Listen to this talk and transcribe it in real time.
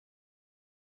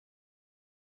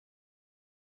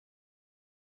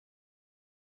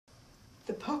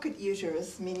The pocket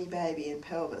uterus mini baby and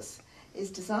pelvis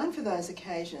is designed for those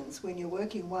occasions when you're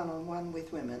working one-on-one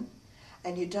with women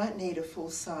and you don't need a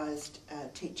full-sized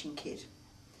teaching kit.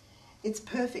 It's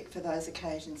perfect for those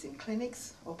occasions in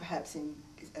clinics or perhaps in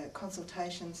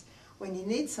consultations when you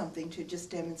need something to just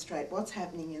demonstrate what's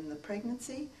happening in the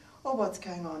pregnancy or what's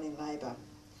going on in labour.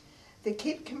 The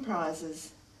kit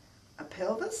comprises a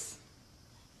pelvis,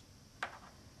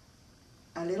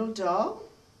 a little doll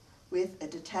with a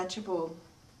detachable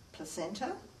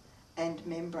placenta and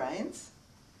membranes.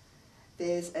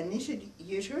 There's a knitted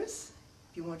uterus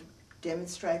if you want to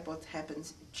demonstrate what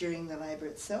happens during the labour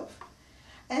itself.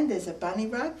 And there's a bunny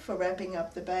rug for wrapping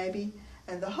up the baby,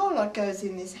 and the whole lot goes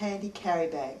in this handy carry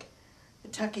bag,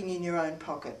 tucking in your own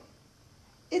pocket.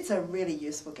 It's a really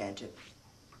useful gadget.